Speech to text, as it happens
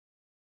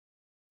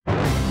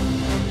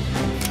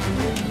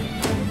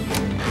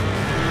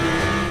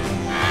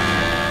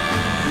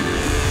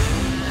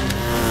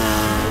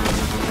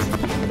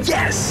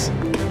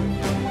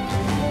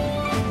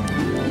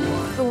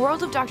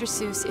of Dr.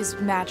 Seuss is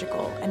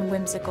magical and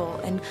whimsical,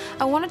 and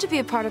I wanted to be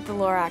a part of the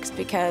Lorax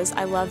because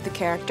I love the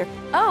character.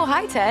 Oh,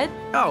 hi, Ted.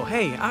 Oh,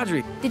 hey,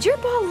 Audrey. Did your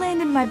ball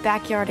land in my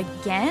backyard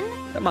again?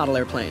 That model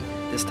airplane,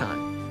 this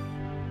time.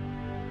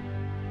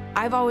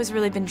 I've always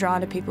really been drawn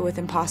to people with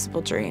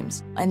impossible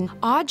dreams. And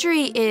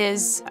Audrey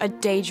is a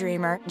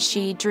daydreamer.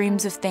 She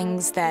dreams of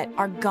things that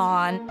are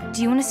gone.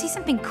 Do you want to see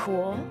something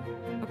cool?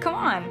 Oh, come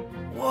on.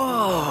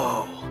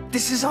 Whoa,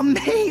 this is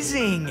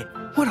amazing.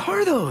 What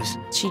are those?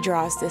 She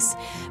draws this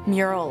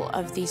mural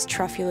of these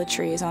Tru fula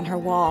trees on her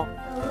wall.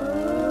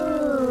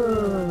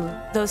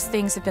 Those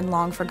things have been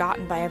long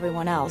forgotten by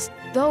everyone else.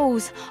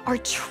 Those are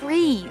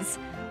trees,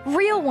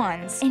 real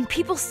ones. And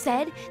people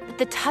said that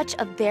the touch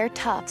of their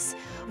tufts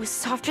was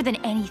softer than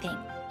anything,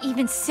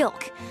 even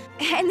silk.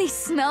 And they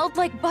smelled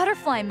like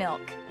butterfly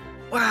milk.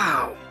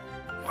 Wow,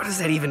 what does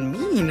that even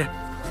mean?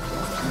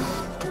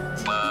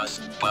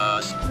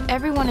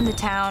 Everyone in the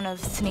town of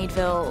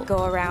Thneedville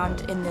go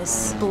around in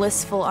this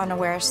blissful,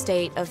 unaware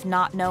state of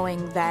not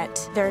knowing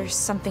that there's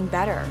something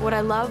better. What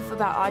I love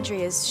about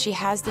Audrey is she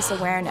has this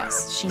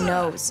awareness. She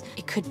knows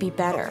it could be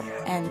better,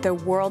 and the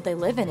world they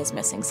live in is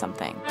missing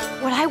something.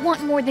 What I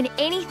want more than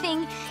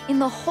anything in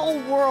the whole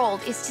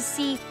world is to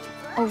see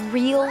a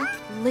real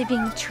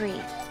living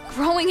tree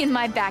growing in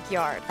my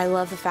backyard. I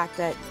love the fact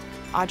that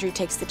Audrey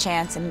takes the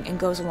chance and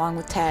goes along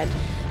with Ted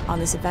on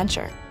this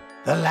adventure.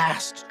 The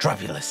last Tru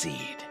fula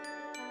seed.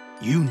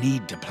 You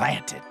need to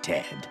plant it,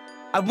 Ted.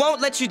 I won't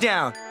let you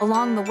down.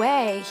 Along the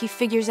way, he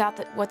figures out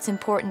that what's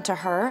important to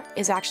her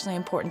is actually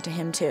important to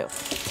him too.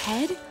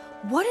 Ted,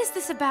 what is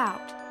this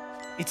about?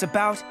 It's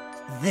about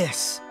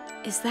this.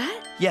 Is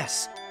that?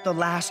 Yes, the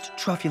last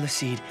Tru fula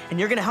seed, and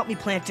you're gonna help me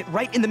plant it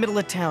right in the middle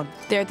of town.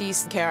 There are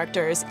these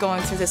characters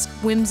going through this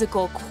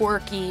whimsical,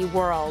 quirky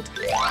world,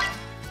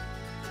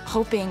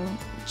 hoping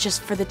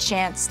just for the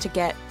chance to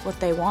get what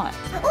they want.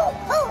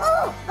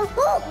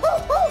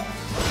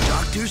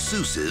 Dr.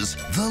 Seuss's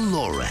The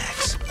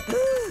Lorax.